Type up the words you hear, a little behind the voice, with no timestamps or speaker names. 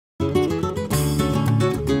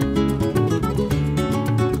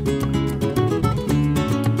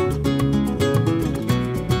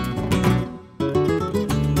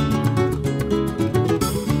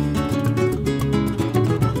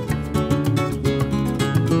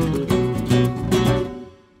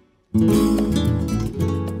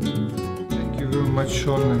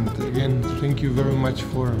introduction, and again, thank you very much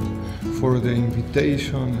for the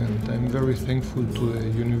invitation, and I'm very thankful to the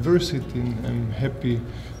university, and I'm happy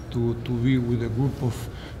to be with a group of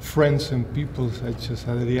friends and people such as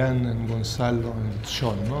Adrián and Gonzalo and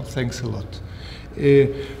Sean. No? Thanks a lot.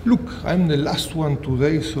 Look, I'm the last one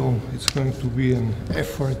today, so it's going to be an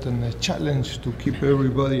effort and a challenge to keep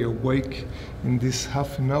everybody awake in this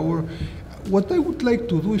half an hour. What I would like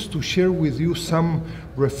to do is to share with you some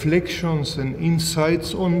reflections and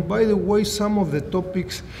insights on, by the way, some of the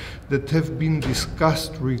topics that have been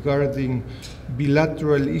discussed regarding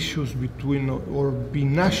bilateral issues between or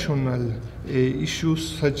binational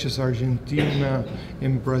issues such as Argentina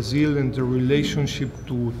and Brazil and the relationship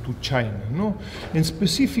to China. No? And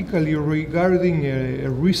specifically regarding a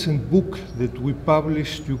recent book that we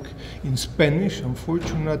published in Spanish,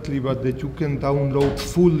 unfortunately, but that you can download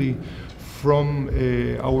fully from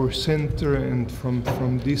our center and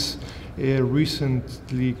from this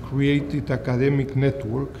recently created academic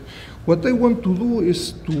network. What I want to do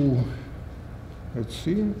is to, let's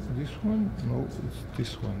see, this one? No, it's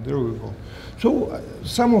this one. There we go. So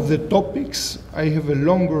some of the topics, I have a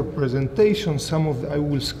longer presentation. I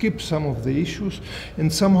will skip some of the issues,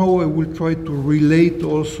 and somehow I will try to relate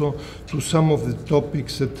also to some of the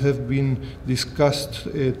topics that have been discussed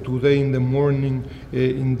today in the morning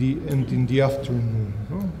and in the afternoon.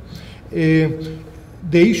 No?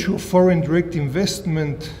 The issue of foreign direct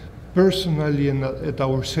investment, personally and at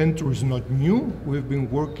our center, is not new. We've been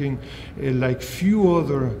working like few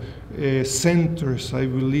other centers, I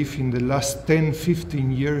believe, in the last 10,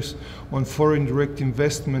 15 years on foreign direct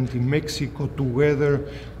investment in Mexico, together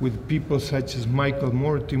with people such as Michael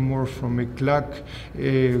Mortimer from ANCLAS.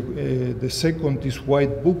 The second is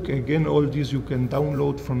White Book. Again, all these you can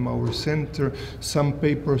download from our center. Some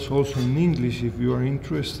papers also in English if you are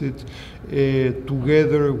interested,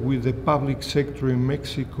 together with the public sector in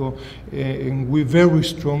Mexico. And we very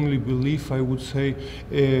strongly believe, I would say,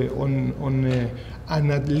 on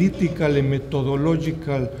analytical and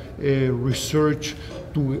methodological research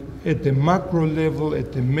at the macro level,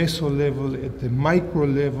 at the meso level, at the micro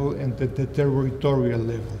level, and at the territorial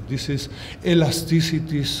level. This is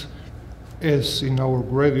elasticities. As in our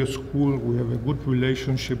graduate school, we have a good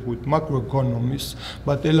relationship with macroeconomists,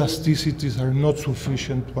 but elasticities are not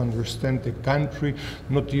sufficient to understand a country,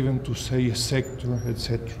 not even to say a sector,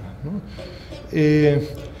 etc. No?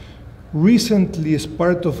 Recently, as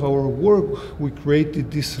part of our work, we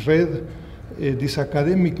created this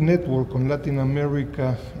academic network on Latin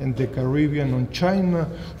America and the Caribbean, on China,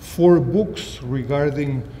 4 books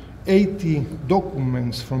regarding 80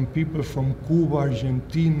 documents from people from Cuba,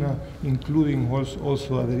 Argentina, including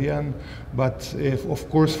also Adrián, but of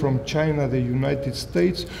course from China, the United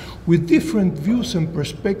States, with different views and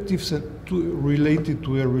perspectives related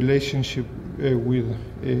to a relationship with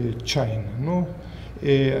China. No?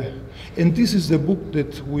 And this is the book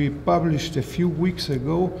that we published a few weeks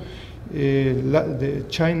ago,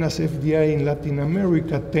 China's FDI in Latin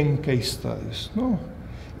America, 10 case studies. No?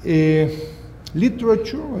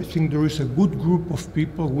 Literature, I think there is a good group of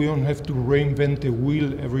people. We don't have to reinvent the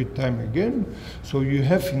wheel every time again. So you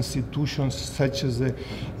have institutions such as the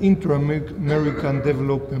Inter-American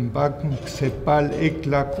Development Bank, CEPAL,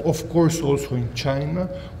 ANCLAS, of course also in China,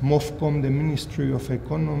 MOFCOM, the Ministry of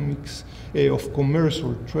Economics, of Commerce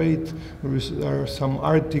or Trade. There are some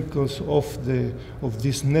articles of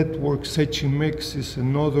this network. Sechimex is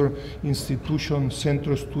another institution,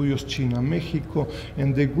 Centro Estudios China Mexico,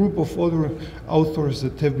 and the group of other authors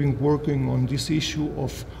that have been working on this issue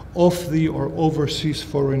of off-the or overseas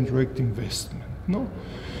foreign direct investment. No?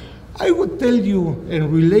 I would tell you,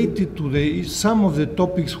 and related to some of the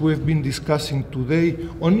topics we have been discussing today,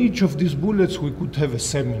 on each of these bullets we could have a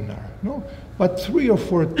seminar. No? But 3 or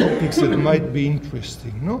 4 topics that might be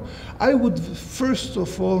interesting. No? I would first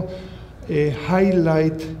of all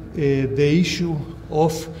highlight the issue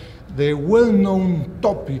of the well-known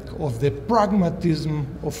topic of the pragmatism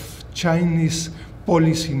of Chinese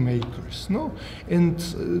policymakers. No? And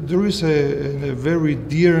there is a very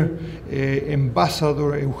dear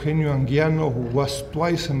ambassador, Eugenio Anguiano, who was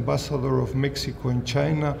twice ambassador of Mexico and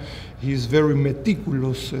China. He is very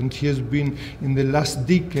meticulous, and he has been in the last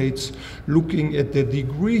decades looking at the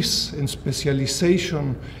degrees and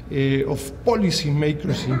specialization of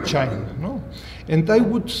policymakers in China. No? And I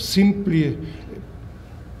would simply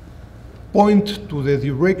point to the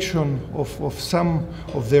direction of some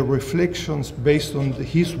of the reflections based on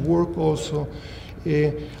his work also,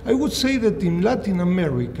 I would say that in Latin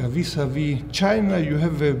America, vis-à-vis China, you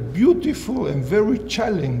have a beautiful and very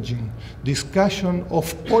challenging discussion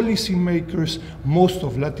of policymakers, most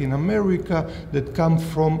of Latin America, that come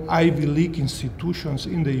from Ivy League institutions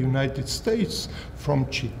in the United States, from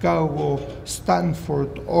Chicago,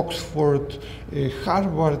 Stanford, Oxford,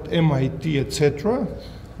 Harvard, MIT, etc.,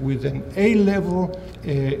 with an A level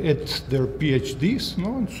at their PhDs.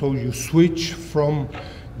 No? So you switch from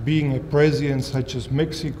being a president such as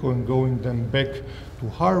Mexico and going then back to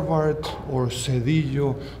Harvard, or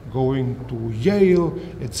Cedillo going to Yale,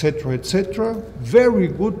 etc., etc. Very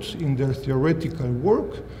good in their theoretical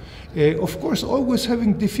work. Of course, always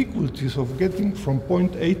having difficulties of getting from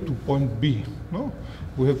point A to point B. No?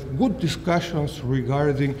 We have good discussions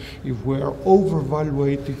regarding if we are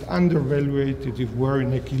overvaluated, undervaluated, if we're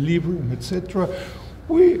in equilibrium, etc.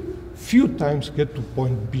 We few times get to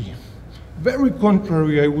point B. Very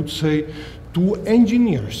contrary, I would say, to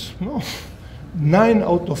engineers. No? 9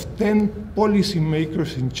 out of 10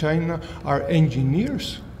 policymakers in China are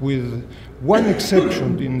engineers, with one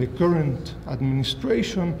exception. In the current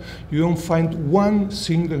administration, you don't find one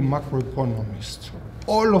single macroeconomist.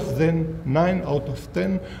 All of them, 9 out of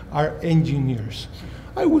 10, are engineers.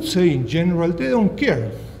 I would say in general, they don't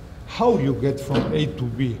care how you get from A to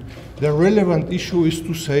B. The relevant issue is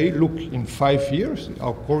to say, look, in 5 years,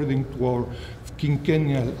 according to our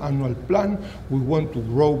quinquennial annual plan, we want to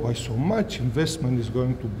grow by so much, investment is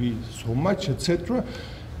going to be so much, etc.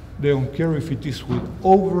 They don't care if it is with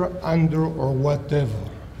over, under, or whatever.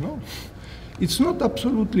 No? It's not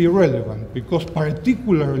absolutely irrelevant, because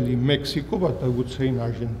particularly Mexico, but I would say in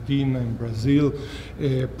Argentina, in Brazil,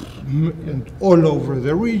 and all over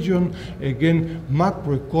the region, again,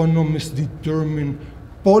 macroeconomists determine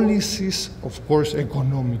policies, of course,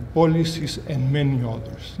 economic policies, and many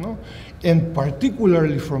others. No? And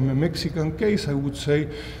particularly from a Mexican case, I would say,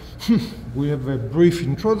 we have a brief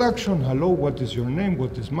introduction. Hello, what is your name?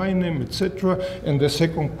 What is my name? Etc. And the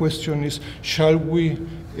second question is, shall we,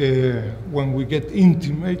 when we get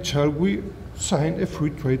intimate, shall we sign a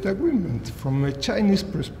free trade agreement? From a Chinese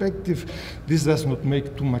perspective, this does not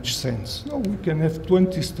make too much sense. No, we can have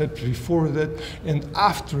 20 steps before that, and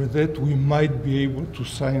after that, we might be able to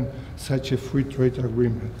sign such a free trade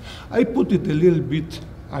agreement. I put it a little bit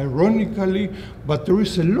ironically, but there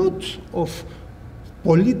is a lot of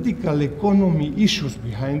political economy issues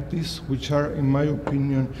behind this, which are, in my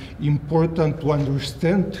opinion, important to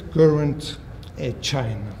understand current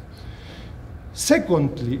China.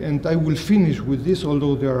 Secondly, and I will finish with this,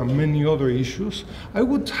 although there are many other issues, I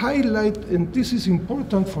would highlight, and this is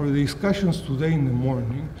important for the discussions today in the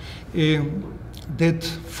morning, that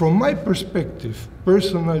from my perspective,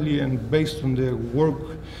 personally and based on the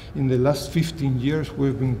work in the last 15 years,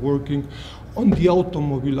 we've been working on the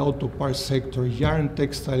automobile, auto parts sector, yarn,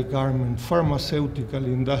 textile, garment, pharmaceutical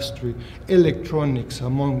industry, electronics,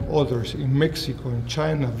 among others, in Mexico and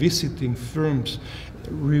China, visiting firms,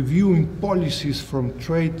 reviewing policies from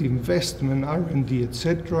trade, investment, R&D,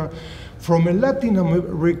 etc. From a Latin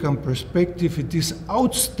American perspective, it is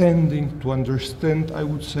outstanding to understand, I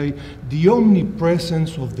would say, the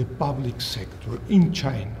omnipresence of the public sector in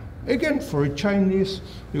China. Again, for a Chinese,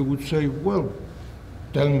 they would say, well,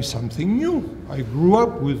 tell me something new. I grew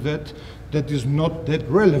up with that. That is not that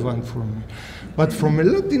relevant for me. But from a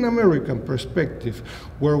Latin American perspective,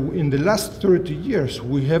 where in the last 30 years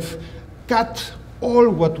we have cut all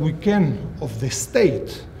what we can of the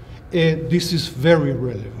state, this is very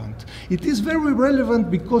relevant. It is very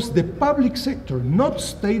relevant because the public sector, not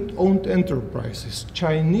state-owned enterprises,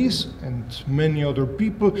 Chinese and many other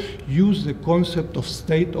people use the concept of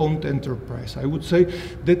state-owned enterprise. I would say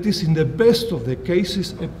that is in the best of the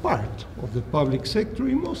cases a part of the public sector,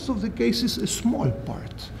 in most of the cases a small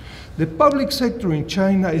part. The public sector in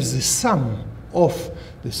China is the sum of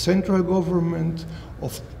the central government,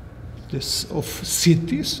 of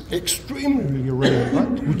cities, extremely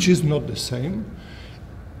relevant, which is not the same,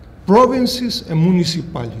 provinces and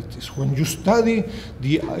municipalities. When you study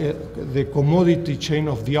the commodity chain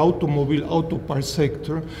of the automobile, auto parts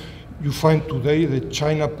sector, you find today that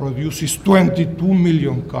China produces 22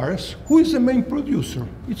 million cars. Who is the main producer?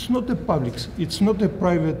 It's not a public, it's not a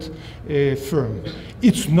private firm.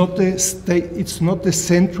 It's not a state, it's not a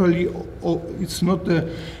centrally, it's not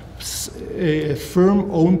a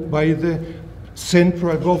firm owned by the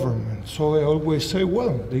central government. So I always say,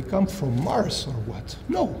 well, they come from Mars or what?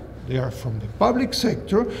 No, they are from the public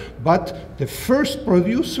sector, but the first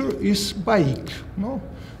producer is BAIC, no?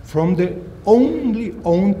 From the only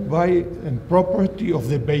owned by and property of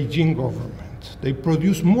the Beijing government. They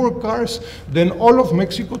produce more cars than all of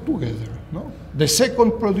Mexico together, no? The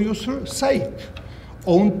second producer, SAIC.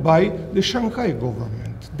 owned by the Shanghai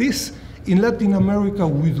government. This, in Latin America,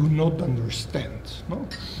 we do not understand. No?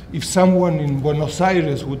 If someone in Buenos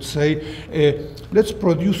Aires would say, let's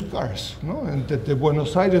produce cars, no? And that the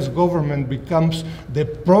Buenos Aires government becomes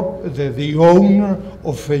the owner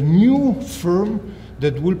of a new firm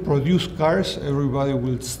that will produce cars, everybody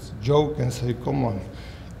will joke and say, come on.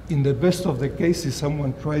 In the best of the cases,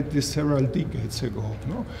 someone tried this several decades ago.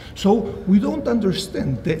 No? So we don't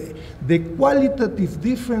understand the qualitative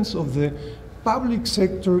difference of the public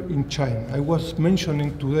sector in China. I was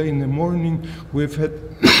mentioning today in the morning, we've had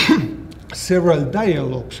several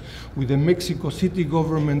dialogues with the Mexico City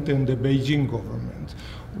government and the Beijing government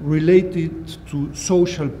related to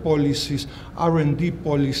social policies, R&D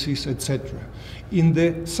policies, etc. In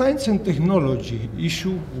the science and technology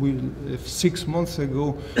issue, 6 months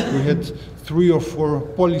ago, we had 3 or 4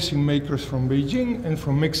 policy makers from Beijing and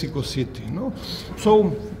from Mexico City. No?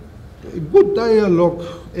 So, a good dialogue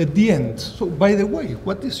at the end. So, by the way,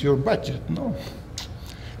 what is your budget? No?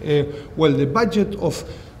 Well, the budget of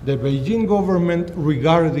the Beijing government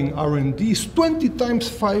regarding R&D is 25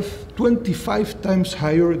 times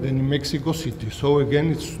higher than in Mexico City. So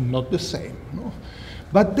again, it's not the same. No?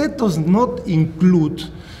 But that does not include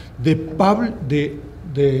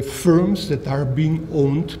the firms that are being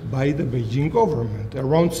owned by the Beijing government,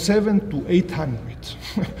 around 700 to 800.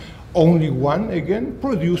 Only one, again,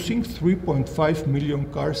 producing 3.5 million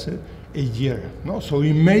cars a year. No? So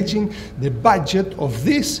imagine the budget of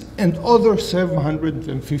this and other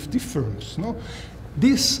 750 firms. No?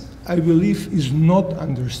 This, I believe, is not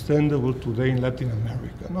understandable today in Latin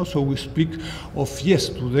America. No? So we speak of, yes,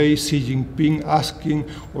 today Xi Jinping asking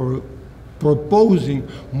or proposing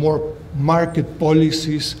more market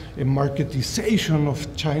policies, a marketization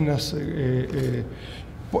of China's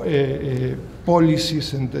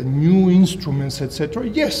policies and new instruments, etc.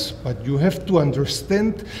 Yes, but you have to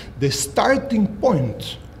understand the starting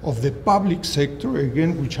point of the public sector,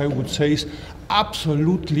 again, which I would say is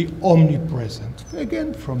absolutely omnipresent.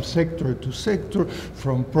 Again, from sector to sector,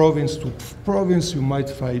 from province to province, you might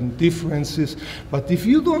find differences. But if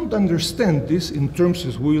you don't understand this in terms,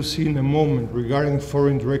 as we'll see in a moment, regarding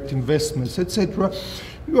foreign direct investments, etc.,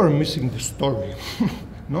 you are missing the story.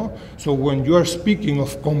 No? So when you are speaking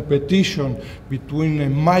of competition between a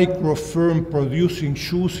micro firm producing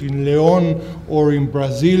shoes in León or in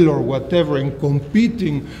Brazil or whatever, and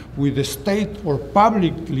competing with a state or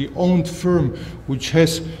publicly owned firm which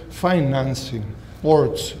has financing,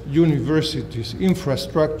 ports, universities,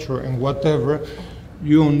 infrastructure, and whatever,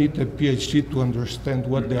 you don't need a PhD to understand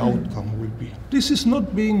what the outcome will be. This is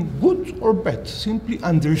not being good or bad, simply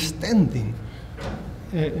understanding.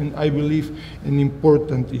 And I believe an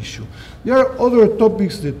important issue. There are other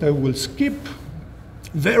topics that I will skip.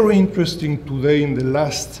 Very interesting today in the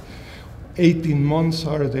last 18 months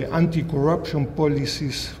are the anti-corruption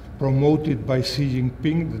policies promoted by Xi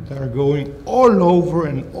Jinping that are going all over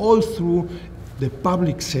and all through the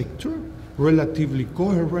public sector, relatively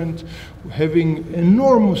coherent, having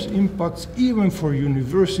enormous impacts even for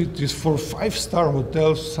universities, for 5-star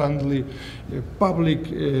hotels. Suddenly,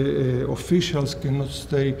 public officials cannot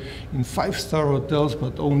stay in 5-star hotels,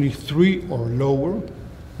 but only 3 or lower,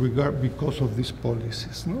 because of these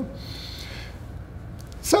policies. No?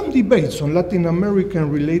 Some debates on Latin America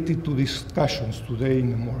related to discussions today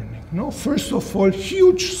in the morning. No? First of all,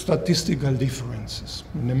 huge statistical differences.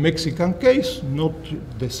 In the Mexican case, not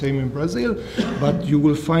the same in Brazil, but you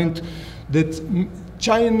will find that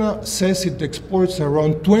China says it exports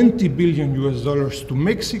around $20 billion to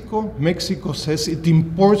Mexico. Mexico says it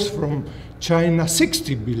imports from China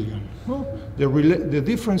 60 billion. No? The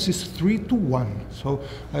difference is 3 to 1. So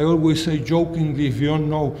I always say jokingly, if you don't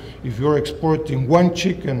know if you're exporting 1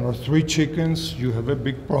 chicken or 3 chickens, you have a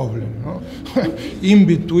big problem. No? In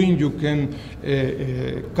between, you can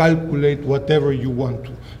calculate whatever you want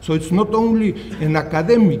to. So it's not only an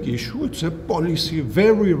academic issue, it's a policy,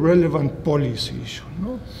 very relevant policy issue.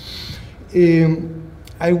 No?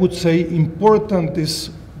 I would say important is,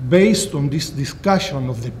 based on this discussion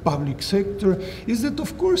of the public sector, is that,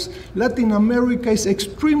 of course, Latin America is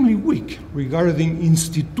extremely weak regarding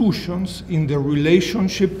institutions in the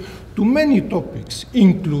relationship to many topics,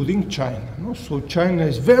 including China. No? So China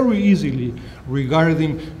is very easily,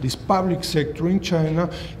 regarding this public sector in China,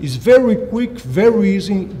 is very quick, very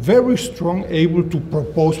easy, very strong, able to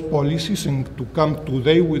propose policies and to come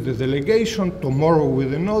today with a delegation, tomorrow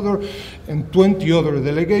with another, and 20 other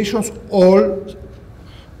delegations, all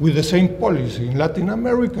with the same policy. In Latin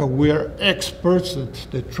America, we are experts that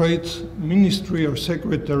the trade ministry or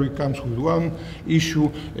secretary comes with one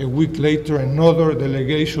issue, a week later another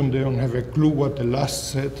delegation, they don't have a clue what the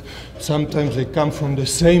last said. Sometimes they come from the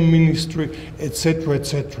same ministry, etc.,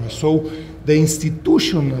 etc. So the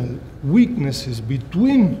institutional weaknesses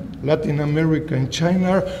between Latin America and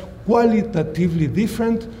China are qualitatively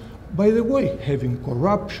different. By the way, having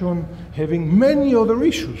corruption, having many other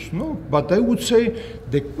issues, no? But I would say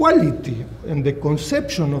the quality and the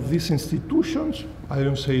conception of these institutions, I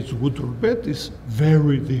don't say it's good or bad, is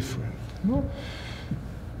very different, no?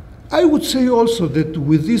 I would say also that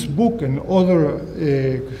with this book and other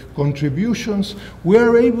contributions, we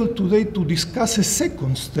are able today to discuss a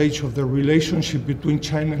second stage of the relationship between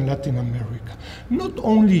China and Latin America. Not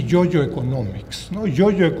only yo-yo economics. No?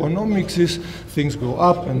 Yo-yo economics is things go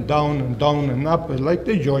up and down and down and up, like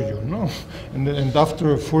the yo-yo. No? And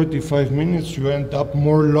after 45 minutes, you end up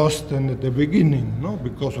more lost than at the beginning. No?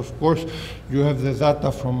 Because, of course, you have the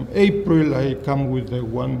data from April. I come with the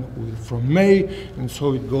one from May, and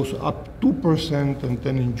so it goes up 2%, and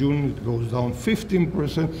then in June it goes down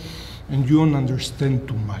 15%, and you don't understand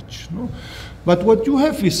too much. No? But what you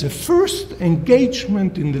have is a first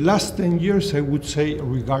engagement in the last 10 years, I would say,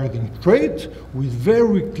 regarding trade, with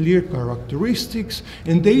very clear characteristics,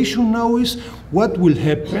 and the issue now is what will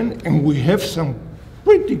happen, and we have some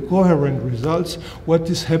pretty coherent results, what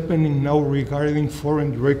is happening now regarding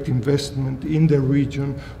foreign direct investment in the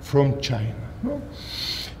region from China. No?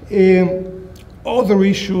 Other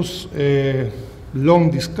issues, long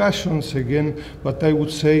discussions again, but I would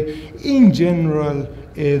say in general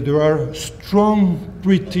there are strong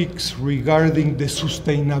critiques regarding the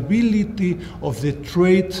sustainability of the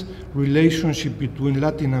trade relationship between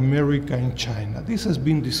Latin America and China. This has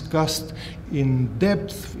been discussed in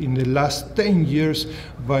depth in the last 10 years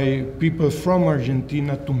by people from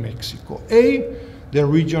Argentina to Mexico. A, the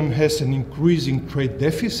region has an increasing trade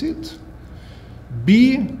deficit.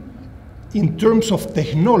 B, in terms of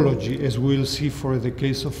technology, as we'll see for the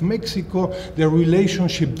case of Mexico, the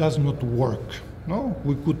relationship does not work. No?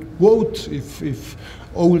 We could quote if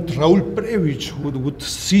old Raúl Previch would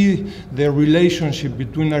see the relationship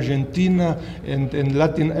between Argentina and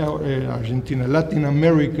Latin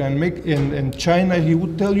America and China, he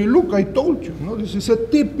would tell you, look, I told you, no? This is a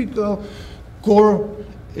typical core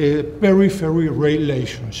periphery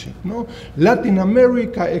relationship. No? Latin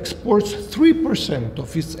America exports 3%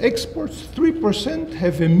 of its exports, 3%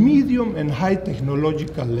 have a medium and high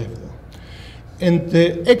technological level. And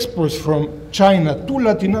the exports from China to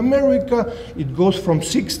Latin America, it goes from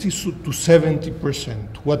 60 to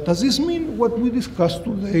 70%. What does this mean? What we discussed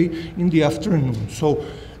today in the afternoon. So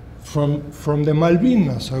from the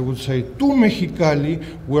Malvinas, I would say, to Mexicali,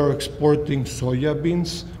 we're exporting soya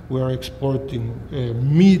beans, we're exporting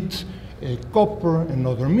meat, copper, and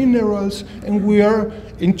other minerals, and we are,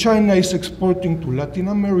 in China is exporting to Latin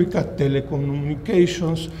America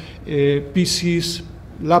telecommunications, PCs,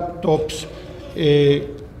 laptops,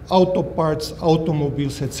 auto parts,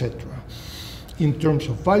 automobiles, etc. In terms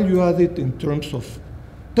of value added, in terms of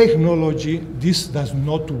technology, this does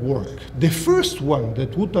not work. The first one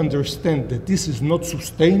that would understand that this is not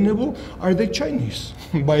sustainable are the Chinese,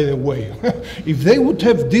 by the way. If they would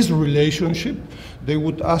have this relationship, they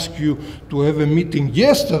would ask you to have a meeting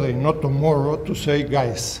yesterday, not tomorrow, to say,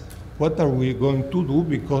 guys, what are we going to do?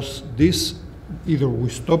 Because this, either we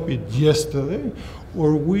stop it yesterday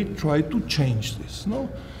or we try to change this. No?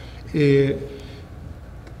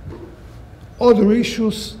 Other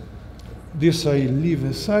issues, this I leave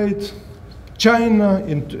aside. China,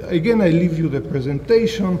 and again I leave you the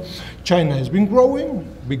presentation. China has been growing,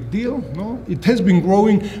 big deal, no? It has been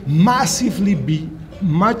growing massively,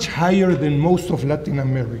 much higher than most of Latin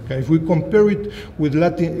America. If we compare it with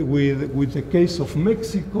the case of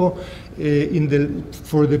Mexico,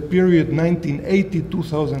 for the period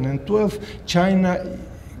 1980-2012, China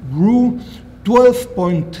grew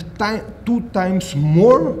 12.2 times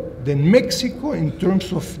more than Mexico in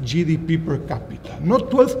terms of GDP per capita.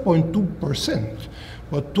 Not 12.2%,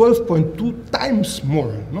 but 12.2 times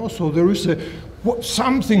more. No? So there is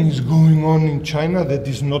something is going on in China that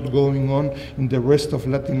is not going on in the rest of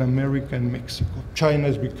Latin America and Mexico. China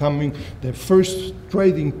is becoming the first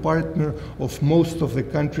trading partner of most of the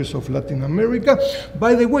countries of Latin America.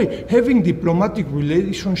 By the way, having diplomatic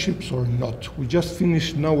relationships or not, we just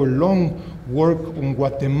finished now a long work on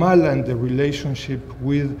Guatemala and the relationship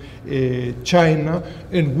with China,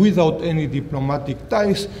 and without any diplomatic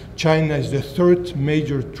ties, China is the third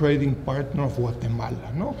major trading partner of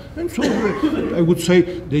Guatemala. No? And so I would say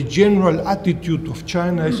the general attitude of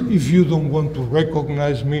China is, if you don't want to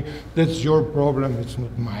recognize me, that's your problem, it's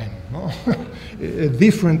not mine. No? A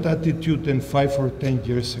different attitude than 5 or 10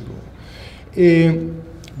 years ago.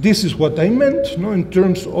 This is what I meant, no, in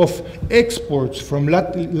terms of exports from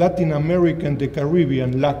Latin America and the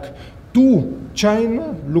Caribbean LAC to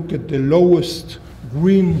China. Look at the lowest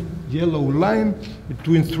green-yellow line,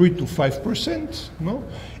 between 3 to 5%. No?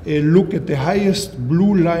 Look at the highest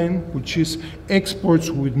blue line, which is exports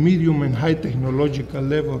with medium and high technological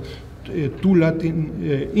level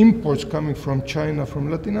to imports coming from China, from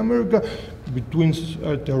Latin America, between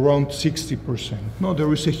at around 60%. No,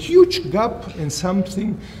 there is a huge gap and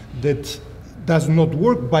something that does not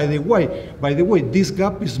work. By the way, this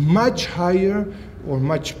gap is much higher or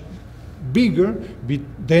much bigger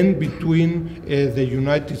than between the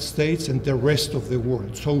United States and the rest of the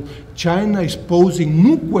world. So China is posing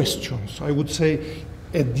new questions. I would say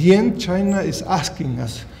at the end, China is asking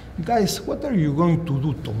us, guys, what are you going to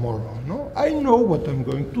do tomorrow? No? I know what I'm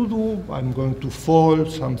going to do. I'm going to fall.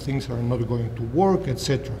 Some things are not going to work,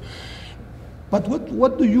 etc. But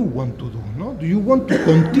what do you want to do? No? Do you want to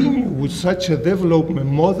continue with such a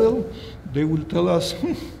development model? They will tell us,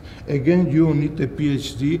 again, you need a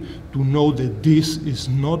PhD to know that this is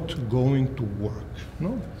not going to work.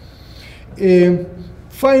 No?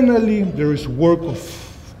 Finally, there is work of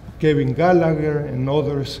Kevin Gallagher and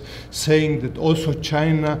others saying that also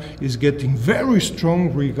China is getting very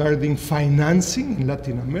strong regarding financing in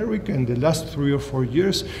Latin America. In the last 3 or 4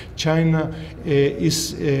 years, China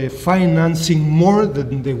is financing more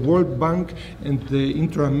than the World Bank and the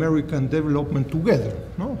Inter-American Development together.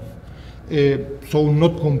 No? So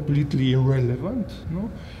not completely irrelevant,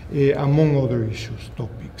 no? Among other issues,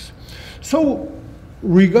 topics. So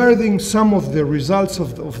regarding some of the results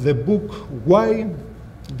of the book, why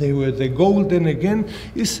they were the goal then again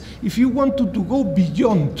is if you wanted to go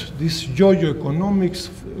beyond this yo-yo economics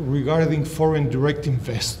regarding foreign direct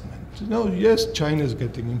investment. You know, yes, China is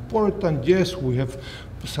getting important, yes, we have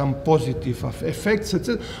some positive effects,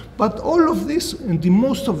 etc. But all of this, and in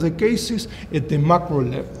most of the cases, at the macro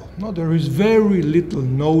level. No, there is very little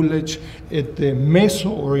knowledge at the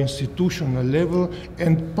meso or institutional level,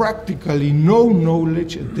 and practically no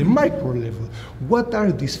knowledge at the micro level. What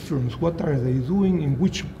are these firms? What are they doing? In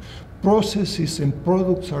which processes and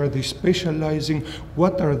products are they specializing?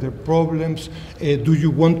 What are the problems? Do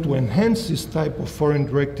you want to enhance this type of foreign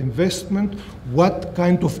direct investment? What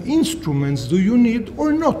kind of instruments do you need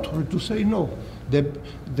or not? Or to say no.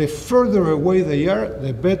 The further away they are,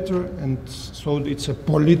 the better, and so it's a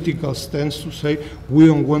political stance to say we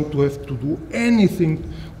don't want to have to do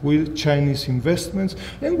anything with Chinese investments,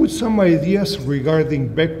 and with some ideas regarding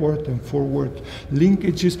backward and forward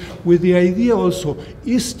linkages, with the idea also,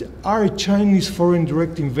 are Chinese foreign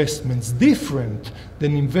direct investments different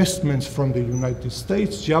than investments from the United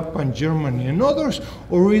States, Japan, Germany, and others,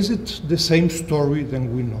 or is it the same story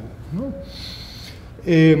than we know? No?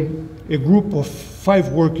 A group of 5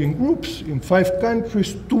 working groups in 5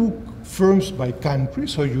 countries, 2 firms by country,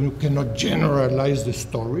 so you cannot generalize the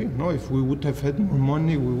story. No? If we would have had more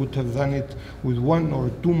money, we would have done it with 1 or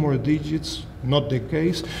 2 more digits, not the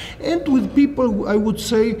case. And with people, I would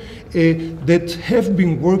say, that have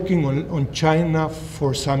been working on China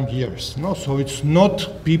for some years. No? So it's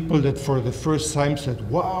not people that for the first time said,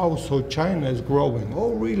 wow, so China is growing.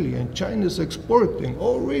 Oh, really? And China is exporting.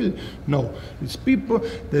 Oh, really? No. It's people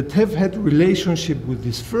that have had relationship with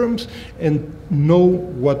these firms and know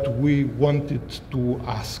what we wanted to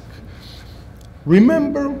ask.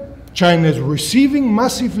 Remember, China is receiving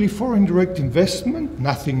massively foreign direct investment,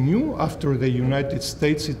 nothing new. After the United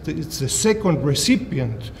States, it's the second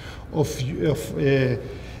recipient of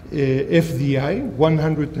FDI,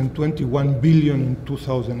 121 billion in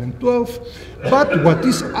 2012. But what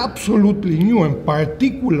is absolutely new, and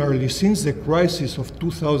particularly since the crisis of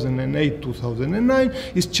 2008-2009,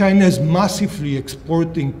 is China is massively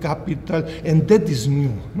exporting capital, and that is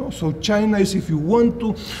new. No? So China is, if you want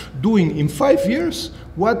to, doing in 5 years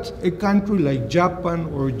what a country like Japan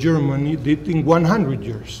or Germany did in 100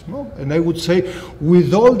 years. No? And I would say,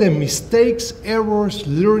 with all the mistakes, errors,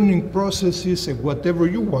 learning processes, and whatever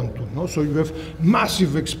you want to. No? So you have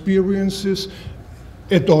massive experiences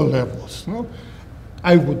at all levels. No?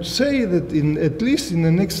 I would say that at least in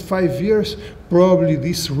the next 5 years, probably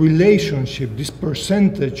this relationship, this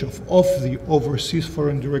percentage of the overseas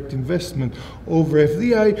foreign direct investment over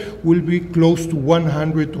FDI will be close to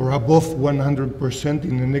 100 or above 100%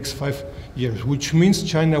 in the next 5 years, which means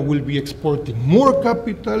China will be exporting more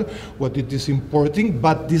capital, what it is importing,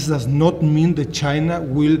 but this does not mean that China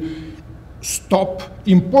will stop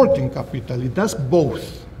importing capital. It does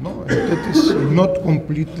both. No, that is not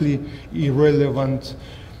completely irrelevant.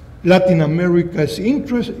 Latin America's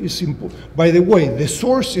interest is important. By the way, the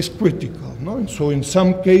source is critical. No? And so in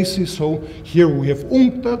some cases, so here we have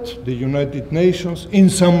UNCTAD, the United Nations. In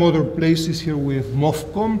some other places, here we have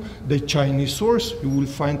MOFCOM, the Chinese source. You will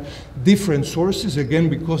find different sources, again,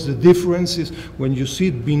 because the difference is when you see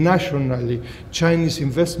it binationally, Chinese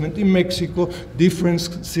investment in Mexico,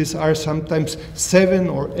 differences are sometimes 7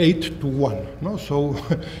 or 8 to 1. No? So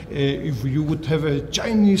if you would have a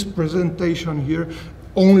Chinese presentation here,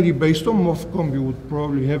 only based on MOFCOM, you would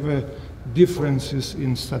probably have differences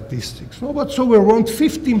in statistics. No, but so around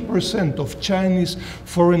 15% of Chinese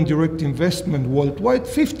foreign direct investment worldwide,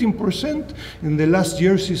 15% in the last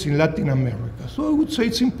years is in Latin America. So I would say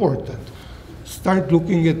it's important. Start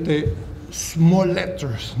looking at the small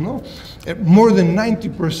letters. No? More than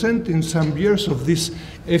 90% in some years of this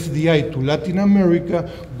FDI to Latin America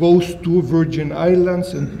goes to Virgin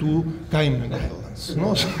Islands and to Cayman Islands.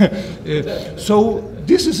 No? So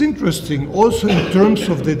this is interesting also in terms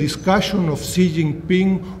of the discussion of Xi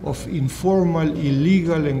Jinping of informal,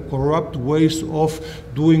 illegal, and corrupt ways of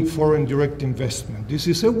doing foreign direct investment. This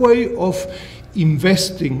is a way of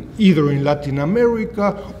investing either in Latin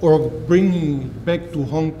America or bringing back to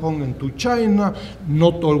Hong Kong and to China,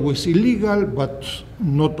 not always illegal, but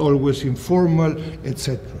not always informal,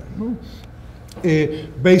 etc. No?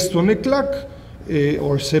 Based on ECLAC,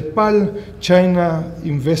 or CEPAL, China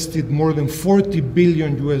invested more than 40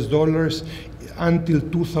 billion US dollars until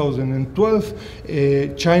 2012.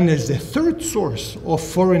 China is the third source of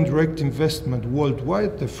foreign direct investment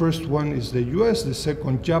worldwide. The first one is the US, the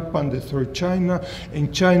second Japan, the third China,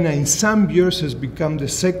 and China in some years has become the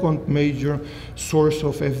second major source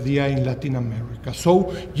of FDI in Latin America.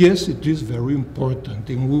 So yes, it is very important,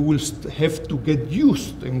 and we will have to get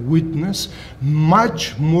used and witness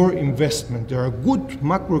much more investment. There are good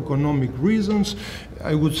macroeconomic reasons.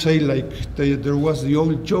 I would say, like there was the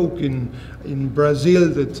old joke in Brazil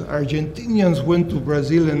that Argentinians went to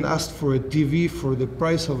Brazil and asked for a TV for the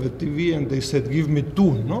price of a TV, and they said, give me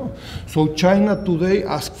two. No? So China today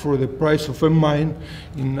asked for the price of a mine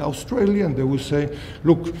in Australia, and they will say,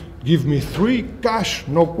 look, give me 3, cash,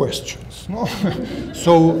 no questions. No?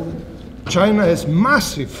 So China has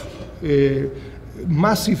massive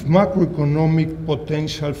macroeconomic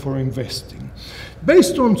potential for investing.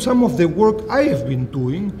 Based on some of the work I have been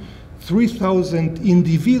doing, 3,000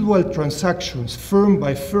 individual transactions, firm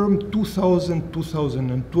by firm, 2000,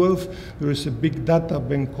 2012. There is a big data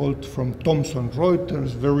bank called from Thomson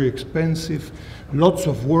Reuters, very expensive, lots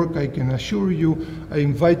of work, I can assure you. I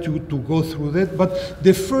invite you to go through that. But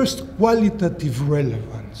the first qualitative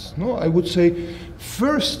relevance, no? I would say,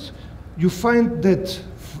 first, you find that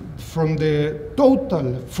from the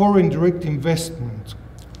total foreign direct investment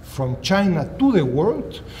from China to the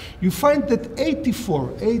world, you find that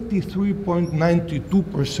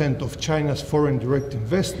 83.92% of China's foreign direct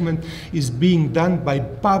investment is being done by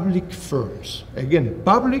public firms. Again,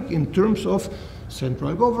 public in terms of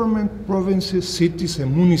central government, provinces, cities,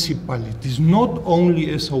 and municipalities, not only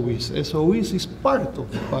SOEs. SOEs is part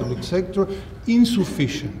of the public sector,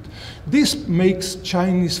 insufficient. This makes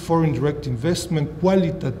Chinese foreign direct investment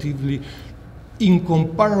qualitatively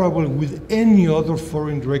incomparable with any other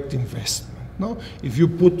foreign direct investment. No? If you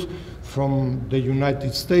put from the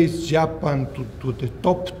United States, Japan to the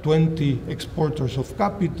top 20 exporters of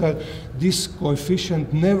capital, this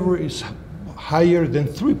coefficient never is higher than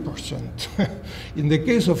 3%. In the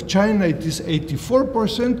case of China, it is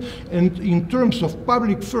 84%, and in terms of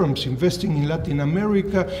public firms investing in Latin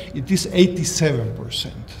America, it is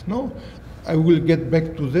 87%. No? I will get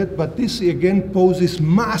back to that, but this again poses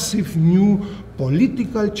massive new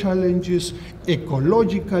political challenges,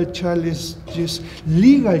 ecological challenges,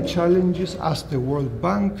 legal challenges as the World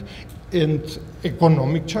Bank, and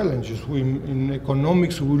economic challenges. In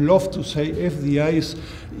economics, we love to say FDI is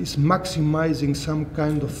maximizing some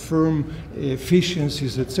kind of firm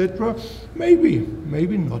efficiencies, etc. Maybe,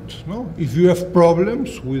 maybe not. No? If you have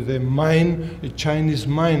problems with a mine, a Chinese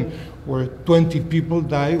mine, where 20 people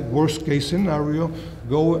die, worst case scenario,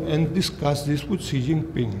 go and discuss this with Xi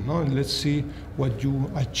Jinping, no? And let's see what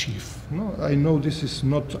you achieve. No? I know this is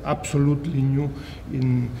not absolutely new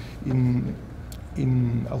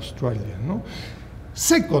in Australia. No?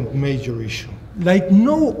 Second major issue, like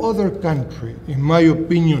no other country, in my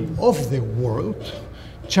opinion, of the world,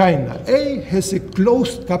 China, has a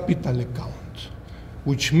closed capital account,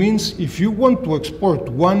 which means if you want to export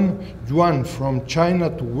 1 yuan from China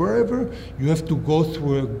to wherever, you have to go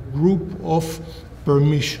through a group of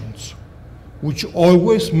permissions, which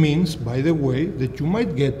always means, by the way, that you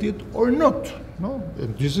might get it or not. No?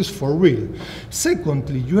 And this is for real.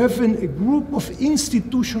 Secondly, you have a group of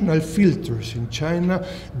institutional filters in China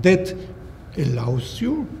that allows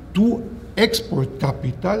you to export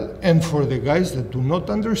capital, and for the guys that do not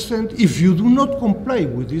understand, if you do not comply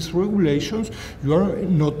with these regulations, you are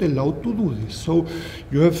not allowed to do this. So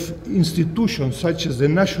you have institutions such as the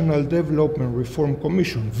National Development Reform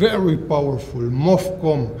Commission, very powerful,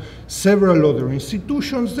 MOFCOM, several other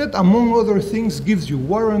institutions that, among other things, gives you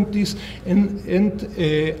warranties and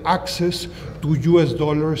access to US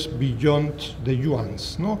dollars beyond the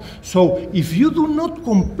yuans. No? So if you do not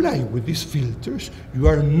comply with these filters, you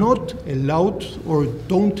are not allowed or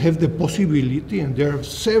don't have the possibility, and there are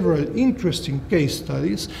several interesting case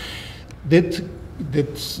studies that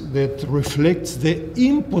reflects the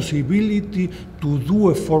impossibility to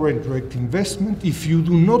do a foreign direct investment if you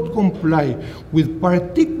do not comply with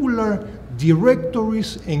particular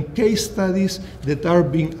directories and case studies that are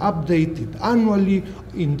being updated annually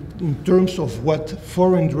in terms of what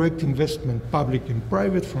foreign direct investment, public and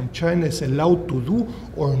private, from China is allowed to do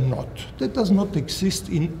or not. That does not exist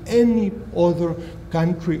in any other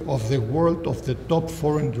country of the world of the top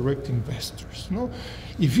foreign direct investors. No?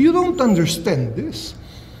 If you don't understand this,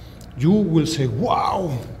 you will say,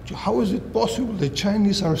 wow, how is it possible the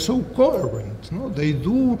Chinese are so coherent? No? They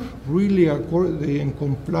do really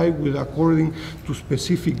comply with according to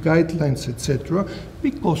specific guidelines, etc.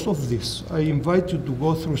 Because of this. I invite you to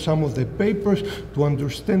go through some of the papers to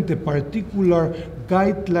understand the particular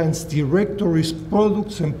guidelines, directories,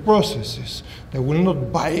 products, and processes. They will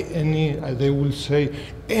not buy any, they will say,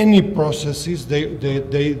 any processes they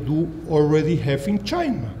do already have in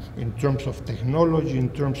China, in terms of technology, in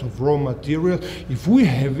terms of raw material. If we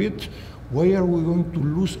have it, why are we going to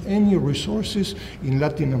lose any resources in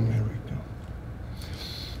Latin America?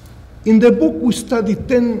 In the book, we study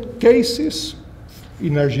 10 cases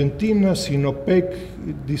in Argentina,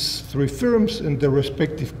 Sinopec, these 3 firms, and the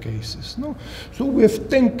respective cases. No? So we have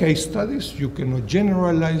 10 case studies. You cannot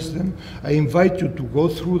generalize them. I invite you to go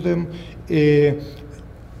through them.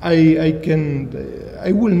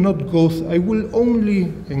 I will not go, I will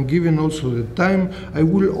only, and given also the time, I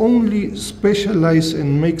will only specialize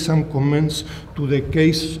and make some comments to the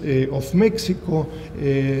case of Mexico.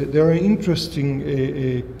 There are interesting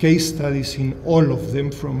case studies in all of them,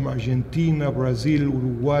 from Argentina, Brazil,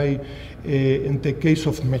 Uruguay, and the case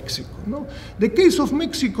of Mexico. No? The case of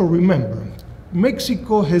Mexico, remember,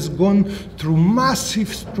 Mexico has gone through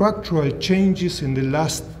massive structural changes in the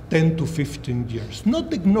last 10 to 15 years,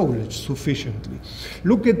 not acknowledged sufficiently.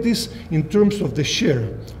 Look at this in terms of the share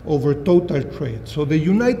over total trade. So the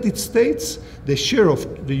United States, the share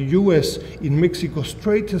of the US in Mexico's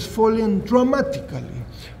trade has fallen dramatically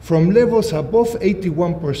from levels above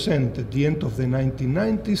 81% at the end of the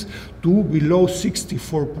 1990s to below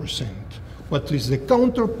 64%. What is the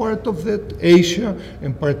counterpart of that? Asia,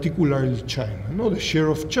 and particularly China. No, the share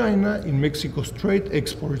of China in Mexico's trade,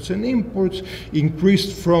 exports and imports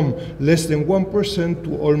increased from less than 1%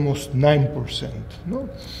 to almost 9%. No?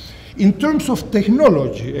 In terms of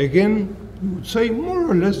technology, again, we would say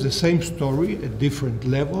more or less the same story at different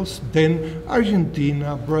levels than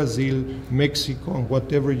Argentina, Brazil, Mexico, and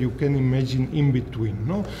whatever you can imagine in between.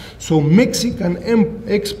 No? So Mexican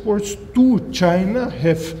exports to China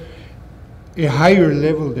have a higher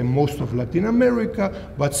level than most of Latin America,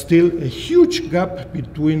 but still a huge gap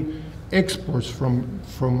between exports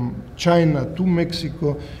from China to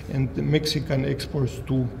Mexico and the Mexican exports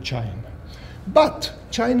to China. But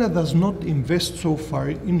China does not invest so far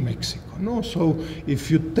in Mexico. No? So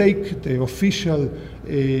if you take the official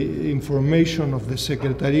information of the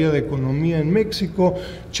Secretaría de Economía in Mexico,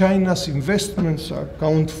 China's investments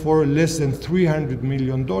account for less than $300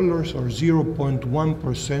 million, or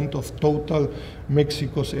 0.1% of total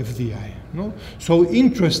Mexico's FDI. No? So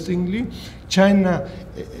interestingly, China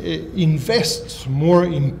invests more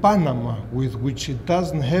in Panama, with which it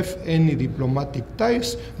doesn't have any diplomatic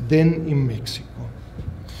ties, than in Mexico.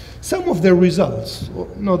 Some of the results,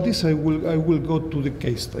 no, this I will go to the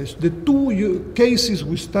case studies. The 2 cases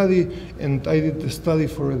we study, and I did the study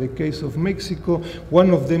for the case of Mexico.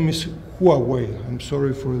 One of them is Huawei. I'm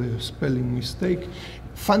sorry for the spelling mistake.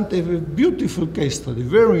 A beautiful case study,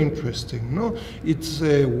 very interesting. No, it's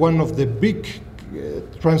one of the big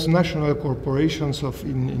transnational corporations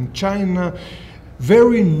in China.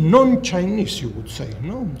 very non-Chinese, you would say,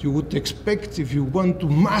 no? You would expect, if you want to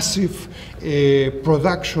massive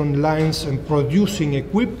production lines and producing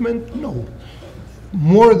equipment, no.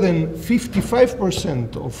 More than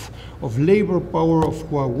 55% of labor power of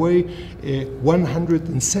Huawei,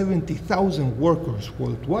 170,000 workers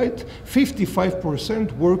worldwide,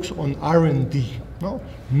 55% works on R&D, no?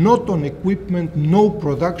 Not on equipment, no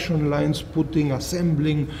production lines,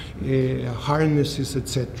 assembling harnesses,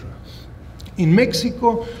 etc. In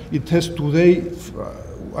Mexico, it has today,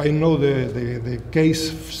 I know the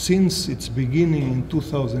case since its beginning in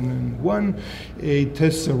 2001, it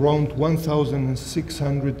has around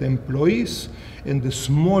 1,600 employees, and the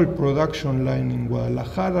small production line in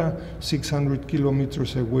Guadalajara, 600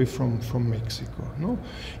 kilometers away from Mexico. No?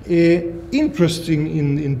 Interesting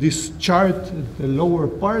in this chart, the lower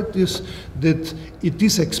part, is that it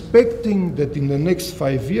is expecting that in the next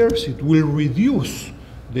 5 years it will reduce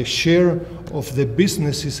the share of the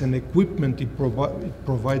businesses and equipment it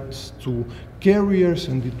provides to carriers,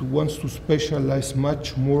 and it wants to specialize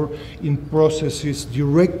much more in processes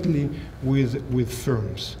directly with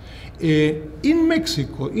firms. In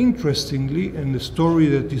Mexico, interestingly, and a story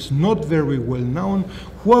that is not very well known,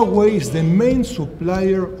 Huawei is the main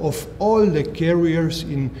supplier of all the carriers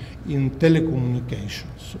in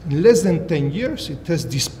telecommunications. In less than 10 years, it has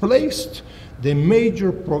displaced the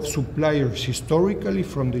major suppliers historically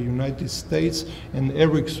from the United States and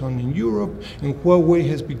Ericsson in Europe, and Huawei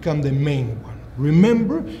has become the main one.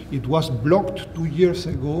 Remember, it was blocked 2 years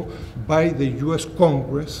ago by the US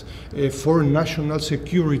Congress for national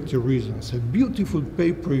security reasons. A beautiful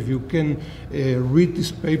paper, if you can read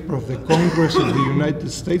this paper of the Congress of the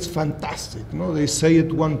United States, fantastic. No? They say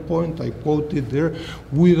at one point, I quote it there,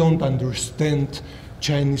 "We don't understand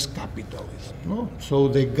Chinese capitalism." No? So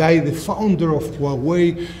the guy, the founder of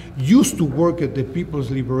Huawei, used to work at the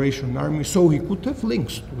People's Liberation Army, so he could have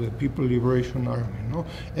links to the People's Liberation Army. No?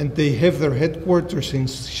 And they have their headquarters in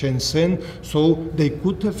Shenzhen, so they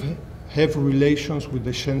could have relations with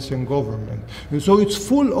the Shenzhen government. And so it's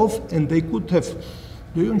full of, and they could have,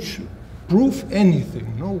 they don't prove anything.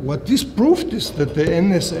 No? What is proved is that the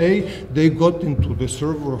NSA, they got into the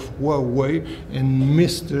server of Huawei and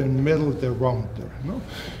meddled around there. No?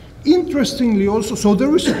 Interestingly also, so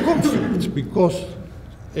there is a conflict because,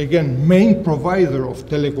 again, main provider of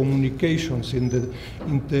telecommunications in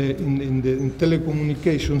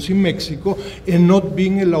telecommunications in Mexico, and not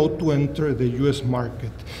being allowed to enter the US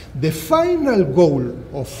market. The final goal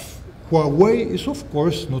of Huawei is, of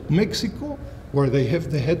course, not Mexico, where they have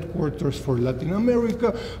the headquarters for Latin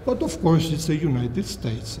America, but of course it's the United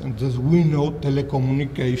States. And as we know,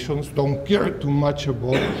 telecommunications don't care too much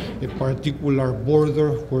about a particular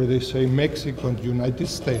border where they say Mexico and the United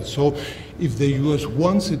States. So if the US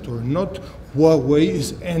wants it or not, Huawei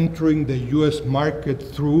is entering the US market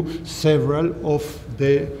through several of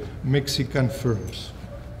the Mexican firms.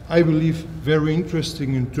 I believe very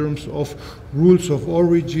interesting in terms of rules of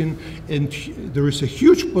origin, and there is a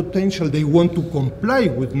huge potential. They want to comply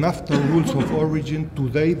with NAFTA rules of origin.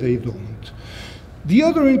 Today they don't. The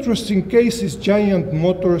other interesting case is Giant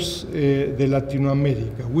Motors de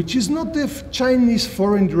Latinoamérica, which is not a Chinese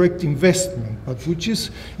foreign direct investment, but which is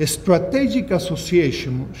a strategic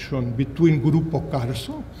association between Grupo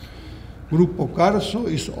Carso. Grupo Carso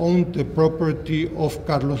is owned the property of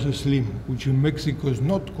Carlos Slim, which in Mexico is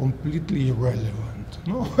not completely irrelevant,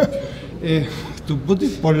 no? To put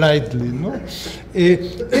it politely, no?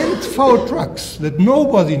 And FAO Trucks, that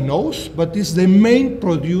nobody knows, but is the main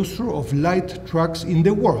producer of light trucks in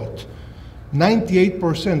the world.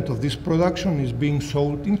 98% of this production is being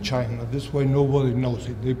sold in China. That's why nobody knows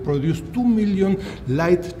it. They produce 2 million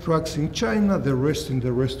light trucks in China, the rest in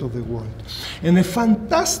the rest of the world. And a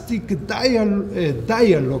fantastic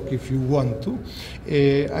dialogue, if you want to.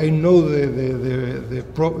 I know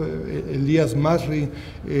Elias Masri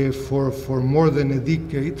for more than a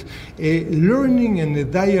decade, learning and a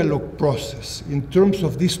dialogue process in terms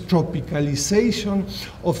of this tropicalization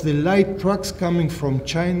of the light trucks coming from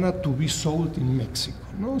China to be sold in Mexico.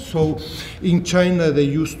 No? So in China they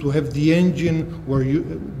used to have the engine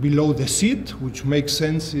below the seat, which makes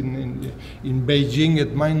sense in Beijing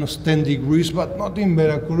at -10 degrees, but not in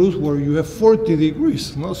Veracruz where you have 40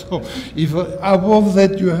 degrees. No? So if above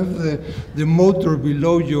that you have the motor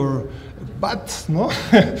below your butt, no?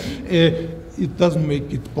 It doesn't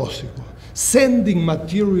make it possible. Sending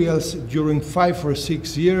materials during 5 or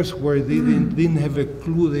 6 years where they didn't have a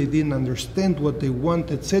clue, they didn't understand what they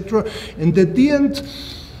want, etc. And at the end,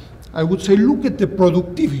 I would say, look at the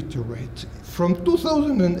productivity rate. From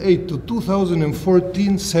 2008 to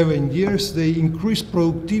 2014, 7 years, they increased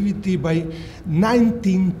productivity by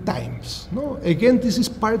 19 times. No? Again, this is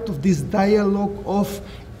part of this dialogue of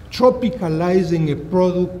tropicalizing a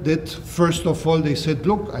product that, first of all, they said,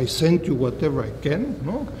 look, I sent you whatever I can,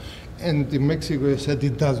 no? And in Mexico, they said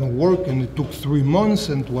it doesn't work, and it took 3 months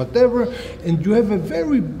and whatever. And you have a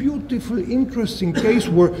very beautiful, interesting case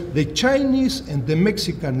where the Chinese and the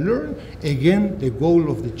Mexican learn. Again, the goal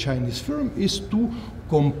of the Chinese firm is to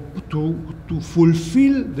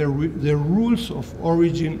fulfill the rules of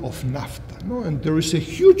origin of NAFTA. No? And there is a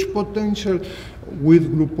huge potential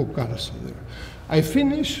with Grupo Carso there. I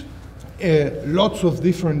finished lots of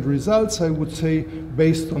different results, I would say,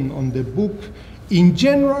 based on the book. In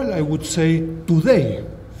general, I would say today,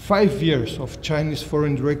 5 years of Chinese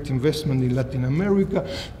foreign direct investment in Latin America,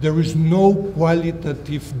 there is no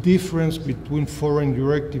qualitative difference between foreign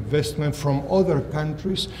direct investment from other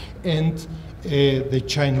countries and the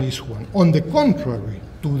Chinese one. On the contrary,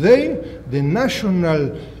 today, the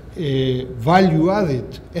national value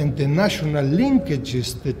added and the national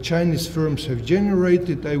linkages that Chinese firms have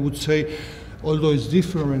generated, I would say, although it's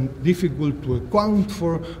difficult to account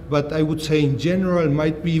for, but I would say in general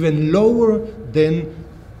might be even lower than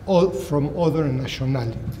from other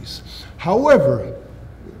nationalities. However,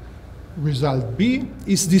 result B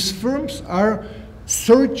is these firms are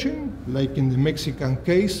searching, like in the Mexican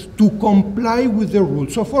case, to comply with the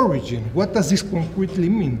rules of origin. What does this concretely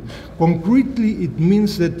mean? Concretely, it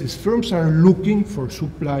means that these firms are looking for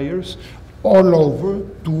suppliers all over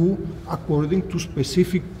according to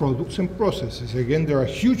specific products and processes. Again, there are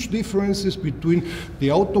huge differences between the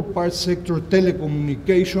auto parts sector,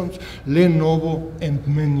 telecommunications, Lenovo, and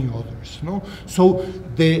many others. No? So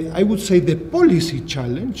I would say the policy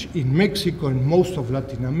challenge in Mexico and most of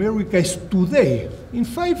Latin America is today. In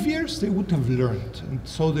 5 years, they would have learned, and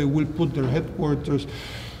so they will put their headquarters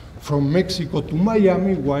from Mexico to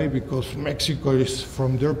Miami. Why? Because Mexico is,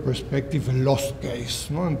 from their perspective, a lost case.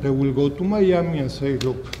 No? And they will go to Miami and say,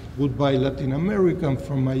 look, goodbye Latin America, and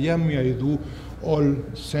from Miami I do all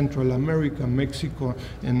Central America, Mexico,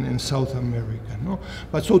 and South America. No?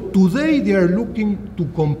 But so today they are looking to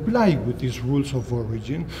comply with these rules of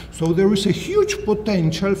origin. So there is a huge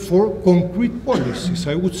potential for concrete policies.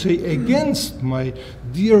 I would say against my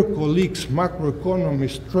dear colleagues,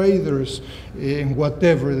 macroeconomists, traders, and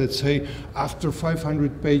whatever, that say after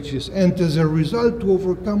 500 pages, and as a result to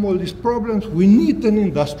overcome all these problems, we need an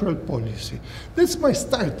industrial policy. That's my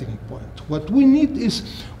starting point. What we need is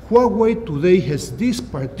Huawei today has these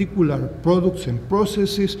particular products and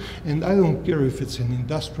processes, and I don't care if it's an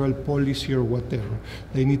industrial policy or whatever.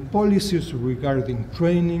 They need policies regarding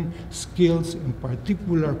training, skills, in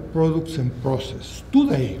particular products and processes.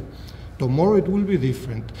 Today, tomorrow it will be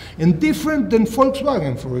different. And different than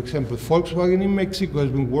Volkswagen, for example. Volkswagen in Mexico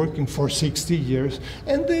has been working for 60 years,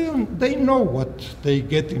 and they know what they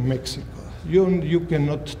get in Mexico. You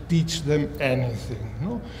cannot teach them anything.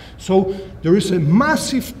 No? So there is a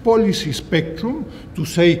massive policy spectrum to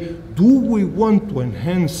say, do we want to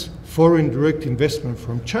enhance foreign direct investment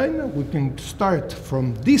from China? We can start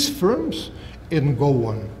from these firms and go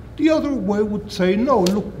on. The other way would say, no,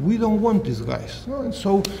 look, we don't want these guys. No? And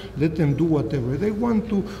so let them do whatever they want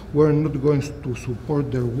to. We're not going to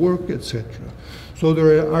support their work, etc. So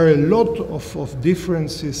there are a lot of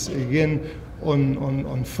differences, again,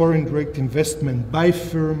 on foreign direct investment by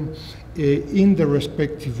firm in the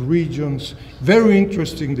respective regions. Very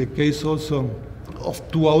interesting, the case also of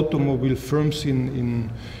two automobile firms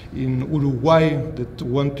in Uruguay that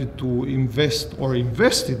wanted to invest or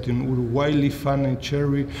invested in Uruguay, Lifan and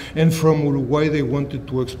Cherry, and from Uruguay they wanted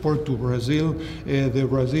to export to Brazil. The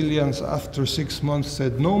Brazilians after 6 months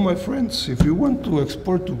said, no, my friends, if you want to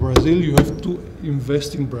export to Brazil, you have to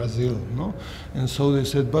invest in Brazil. No? And so they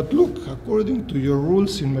said, but look, according to your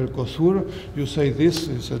rules in Mercosur, you say this.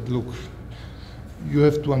 They said, look, you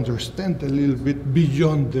have to understand a little bit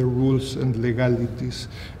beyond the rules and legalities.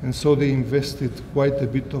 And so they invested quite a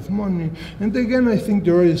bit of money. And again, I think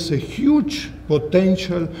there is a huge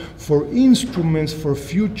potential for instruments for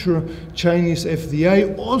future Chinese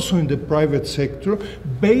FDI, also in the private sector,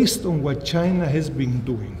 based on what China has been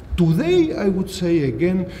doing. Today, I would say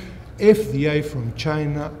again, FDI from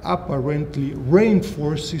China apparently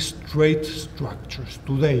reinforces trade structures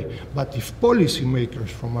today. But if policymakers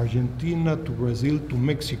from Argentina to Brazil to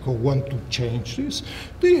Mexico want to change this,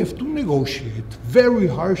 they have to negotiate very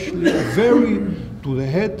harshly, very to the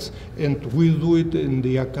heads, and we do it in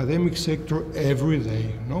the academic sector every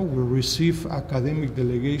day. No? We receive academic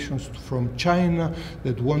delegations from China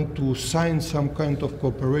that want to sign some kind of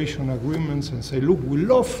cooperation agreements and say, look, we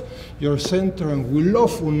love your center and we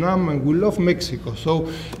love UNAM and we love Mexico.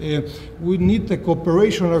 So we need a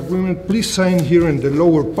cooperation agreement. Please sign here in the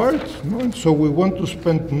lower part. No? And so we want to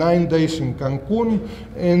spend 9 days in Cancun,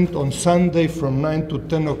 and on Sunday from 9 to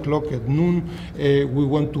 10 o'clock at noon, we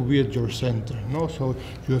want to be at your center. No? So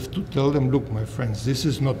you have to tell them, look, my friends, this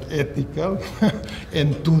is not ethical,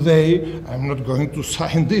 and today I'm not going to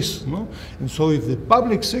sign this. No? And so if the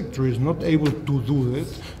public sector is not able to do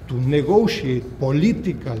that, to negotiate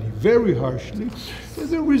politically very harshly,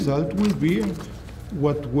 the result will be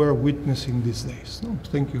what we're witnessing these days. No?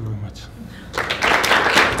 Thank you very much.